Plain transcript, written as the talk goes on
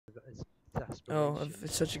Oh, aspiration.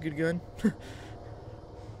 it's such a good gun.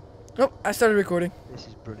 Oh, I started recording. This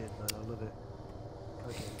is brilliant, man. I love it.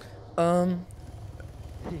 Okay.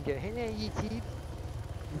 You go, hello YouTube.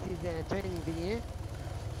 This is a training video.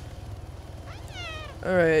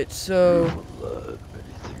 Alright, so... Hello.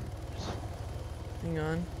 Hang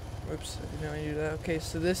on. Whoops, I didn't know I do that. Okay,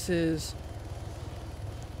 so this is...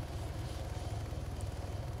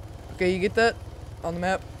 Okay, you get that? On the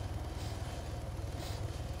map?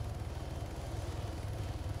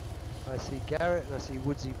 I see Garrett and I see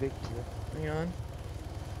Woodsy Victor. Hang on.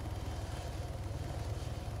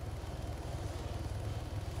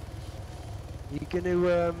 You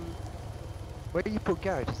gonna where do you put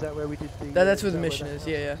Garrett? Is that where we did the? That's where is the that mission that is. house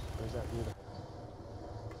Yeah, yeah. Or is that the other house?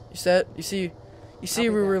 You set? You see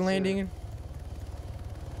think where we're that's, landing? yeah.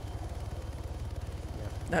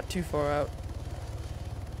 Not too far out.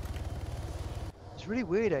 It's really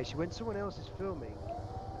weird actually when someone else is filming.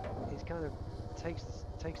 It kind of takes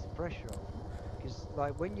the pressure off because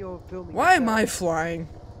like when you're filming. Why am yourself, I flying?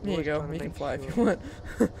 There you go. You can fly if you want.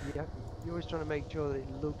 Yeah, you're always trying to make sure that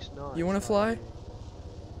it looks nice. You want to fly?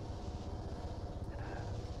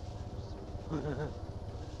 Well,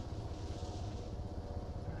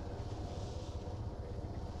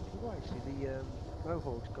 actually, the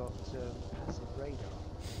Mohawk's got passive radar.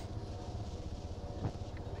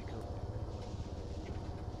 Pick up.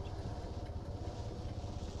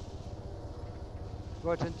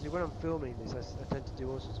 What I tend to do when I'm filming this, I tend to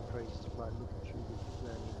do all sorts of crazy stuff, like looking through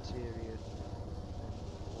the interior and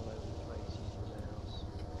all over the place using the mouse.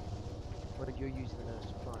 What you're using the mouse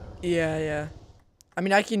to fly on? Yeah, yeah. I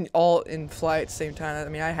mean, I can alt and fly at the same time. I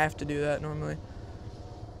mean, I have to do that normally.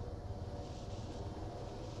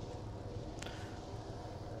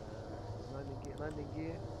 Landing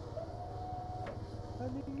gear.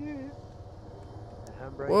 Landing gear.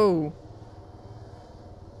 Handbrake. Whoa.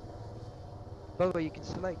 By the way, you can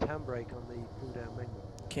select handbrake on the pull-down menu.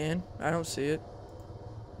 Can? I don't see it.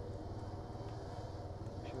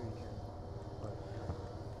 I'm sure you can.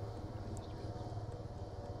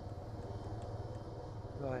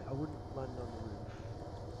 Right, I wouldn't land on the roof.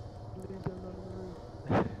 Please don't land on the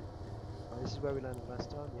roof. Right, this is where we landed last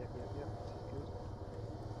time. Yep. Good.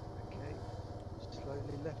 Okay.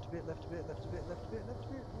 Slowly left a bit, left a bit, left a bit, left a bit, left a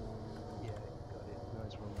bit. Yeah, got it. No,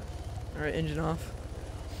 it's wrong there. Alright, engine off.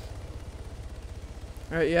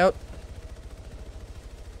 Alright, you out?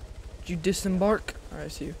 Did you disembark? Alright, I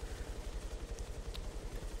see you.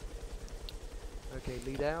 Okay,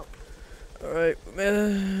 lead out. Alright,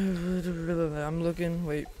 I'm looking.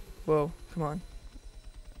 Wait, whoa, come on.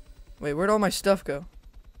 Wait, where'd all my stuff go?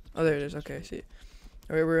 Oh, there it is. Okay, I see it.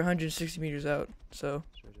 Alright, we're 160 meters out, so.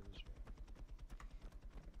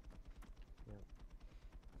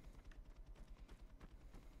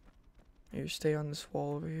 Here, stay on this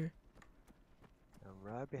wall over here. I'm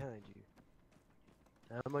right behind you.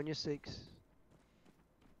 I'm on your 6.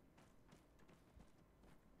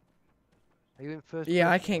 Are you in first? Yeah,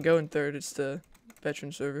 I person? can't go in third. It's the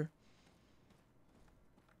veteran server.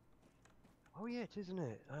 Oh yeah, it is, isn't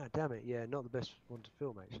it? Ah, damn it. Yeah, not the best one to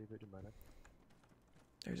film actually, but it doesn't matter.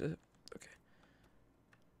 There's a. Okay.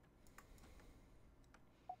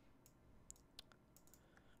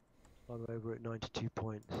 By the way, we're at 92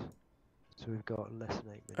 points, so we've got less than 8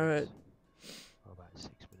 minutes. All right. Oh, about 6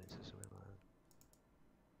 minutes or something like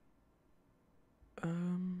that.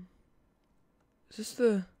 Is this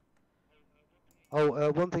the?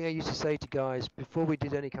 Oh, one thing I used to say to guys before we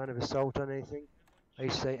did any kind of assault on anything, I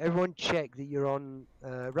used to say, everyone check that you're on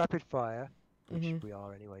rapid fire, which we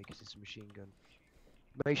are anyway because it's a machine gun.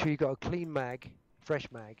 Make sure you've got a clean mag, fresh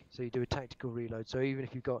mag, so you do a tactical reload. So even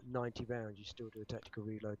if you've got 90 rounds, you still do a tactical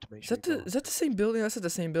reload to make sure. Is that the same building? That's not the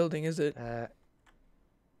same building, is it? I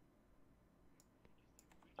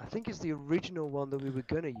think it's the original one that we were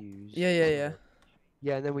gonna use. Yeah.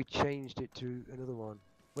 Yeah, and then we changed it to another one.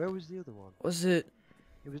 Where was the other one? Was it?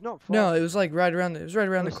 It was not far. No, it was like right around. It was right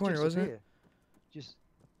around the corner, just wasn't here. it?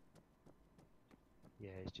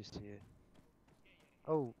 Yeah, it's just here.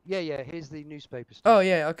 Oh, yeah. Here's the newspaper stuff. Oh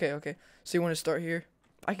yeah. Okay. So you want to start here?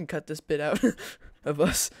 I can cut this bit out of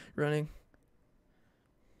us running.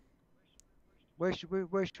 Where should we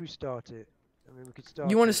start it? I mean, we could start.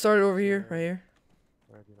 You want to start it over here, right here?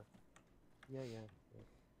 Yeah.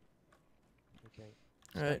 Okay.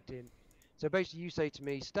 All right. Stacked in. So basically, you say to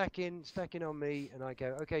me, stack in on me, and I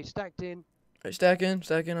go, okay, stacked in. Alright, stack in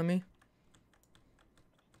on me.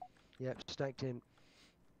 Yep, stacked in.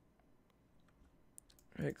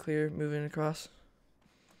 Alright, clear, moving across.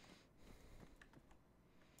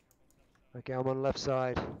 Okay, I'm on the left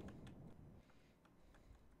side.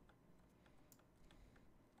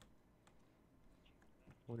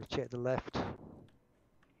 Want to check the left.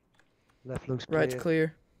 Left looks clear. Right's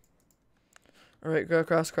clear. Alright, go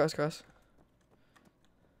across. Okay,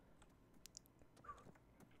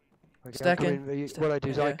 Stacking. what I do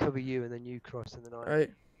is Yeah. I cover you, and then you cross, and then I.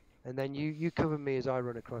 Alright. And then you cover me as I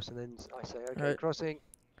run across, and then I say, okay, Alright. crossing.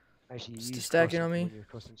 Actually, you use Stacking crossing on me. when you're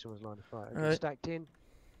crossing someone's line of fire. Okay, Alright. stacked in.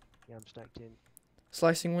 Yeah, I'm stacked in.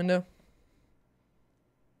 Slicing window.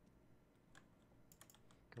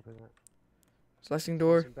 Copy that. Slicing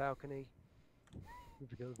door. Slicing balcony. You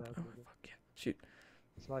forgot the balcony. Fuck yeah. Shoot.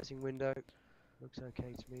 Slicing window. Looks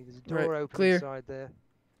okay to me. There's a Right, door open clear. inside there.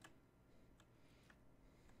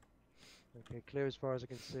 Okay, clear as far as I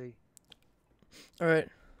can see. Alright.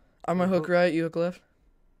 I'm gonna hook right, you hook left.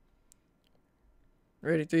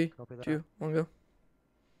 Ready, 3, Copy that. 2, 1, go.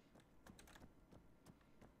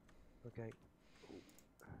 Okay.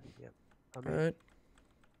 Yep. I'm in. Alright.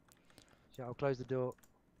 So I'll close the door.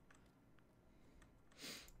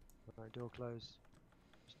 Alright, door closed.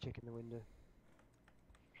 Just checking the window.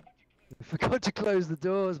 I forgot to close the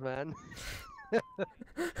doors, man.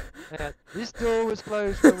 This door was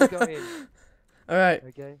closed when we got in. Alright.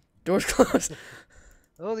 Okay. Door's closed.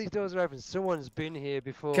 All these doors are open. Someone's been here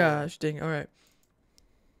before. Gosh dang. Alright.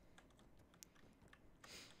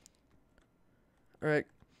 Alright.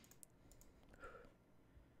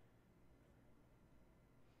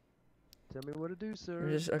 Tell me what to do,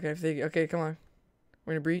 sir. Okay, come on.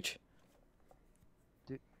 We're gonna breach.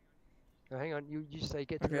 No, hang on. You say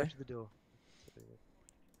get to the Okay. left of the door.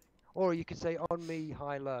 Or you could say on me,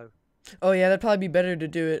 high, low. Oh yeah, that'd probably be better to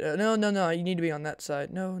do it. No. You need to be on that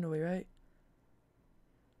side. No way, right?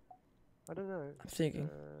 I don't know. I'm thinking.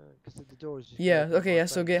 Because the door is just. Yeah. open in Okay. my Yeah.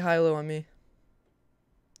 So face. get high, low on me.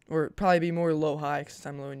 Or probably be more low, high. Cause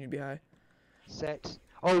I'm low and you'd be high. Set.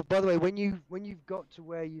 Oh, by the way, when you've got to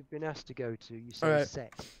where you've been asked to go to, you say Alright.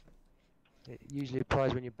 set. It usually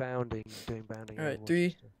applies when you're doing bounding. Alright, intervals 3,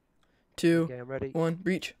 and stuff. 2, Okay, I'm ready. 1,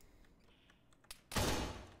 breach.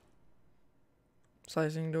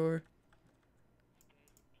 Slicing door.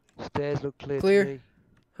 Stairs look clear, Clear. to me.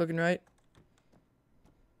 Hooking right.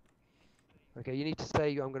 Okay, you need to say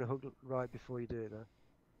I'm going to hook right before you do it,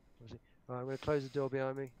 though. Right, I'm going to close the door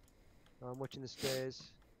behind me. I'm watching the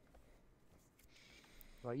stairs.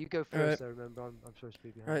 Right, you go first, Alright. though, remember, I'm supposed to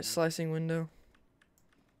be behind Alright, you. slicing window.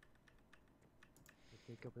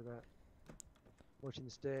 Okay, copy that. Watching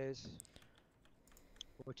the stairs.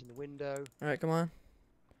 Watching the window. Alright, come on.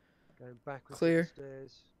 Going backwards Clear. up the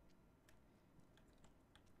stairs.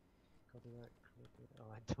 Copy that. Oh,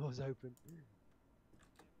 that door's open.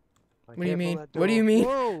 Right, What do you careful on mean? that What do you door. mean?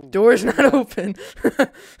 Whoa! Door's not open.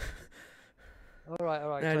 Alright, I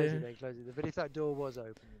close didn't. it then, close it. But if that door was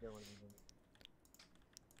open, you don't want to be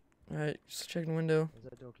in Alright, just checking the window. Is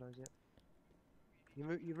that door closed yet?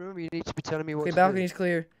 You remember you need to be telling me what Okay, to balcony's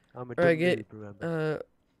clear. do. I'm a Alright, dumb get noob, remember.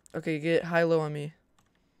 okay, get high low on me.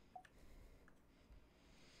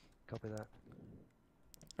 Copy that.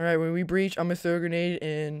 Alright, when we breach, I'm gonna throw a grenade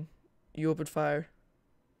and you open fire.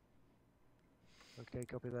 Okay,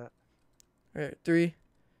 copy that. Alright, 3,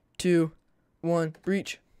 2, 1,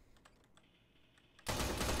 breach.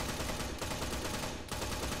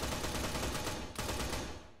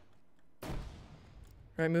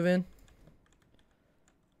 Alright, move in.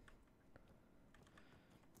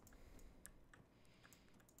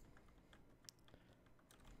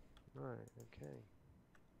 Right, okay.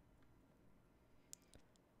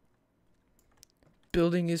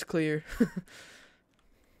 Building is clear.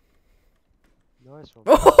 Nice one.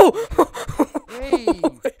 Oh! Hey!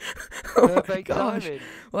 Oh my Perfect gosh. timing.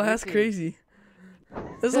 Well, that's Wicked. crazy.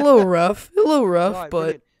 It's a little rough. Right,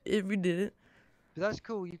 but brilliant. we did it. But that's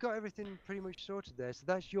cool. You got everything pretty much sorted there. So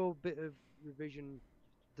that's your bit of revision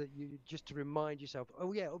that you just to remind yourself.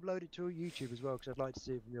 Oh yeah, upload it to YouTube as well because I'd like to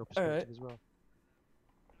see it from your perspective as well.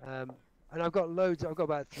 And I've got loads. I've got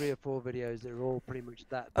about 3 or 4 videos that are all pretty much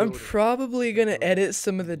that. I'm building. probably gonna Building. edit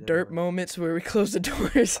some of the Yeah, derp right. moments where we close the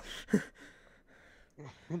doors.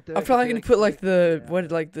 I'm Dirty, probably gonna dirty, put like dirty. the Yeah.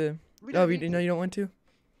 what like the. We Oh, don't you need no, to. you don't want to.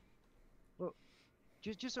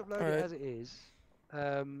 Just upload Alright. it as it is,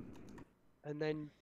 and then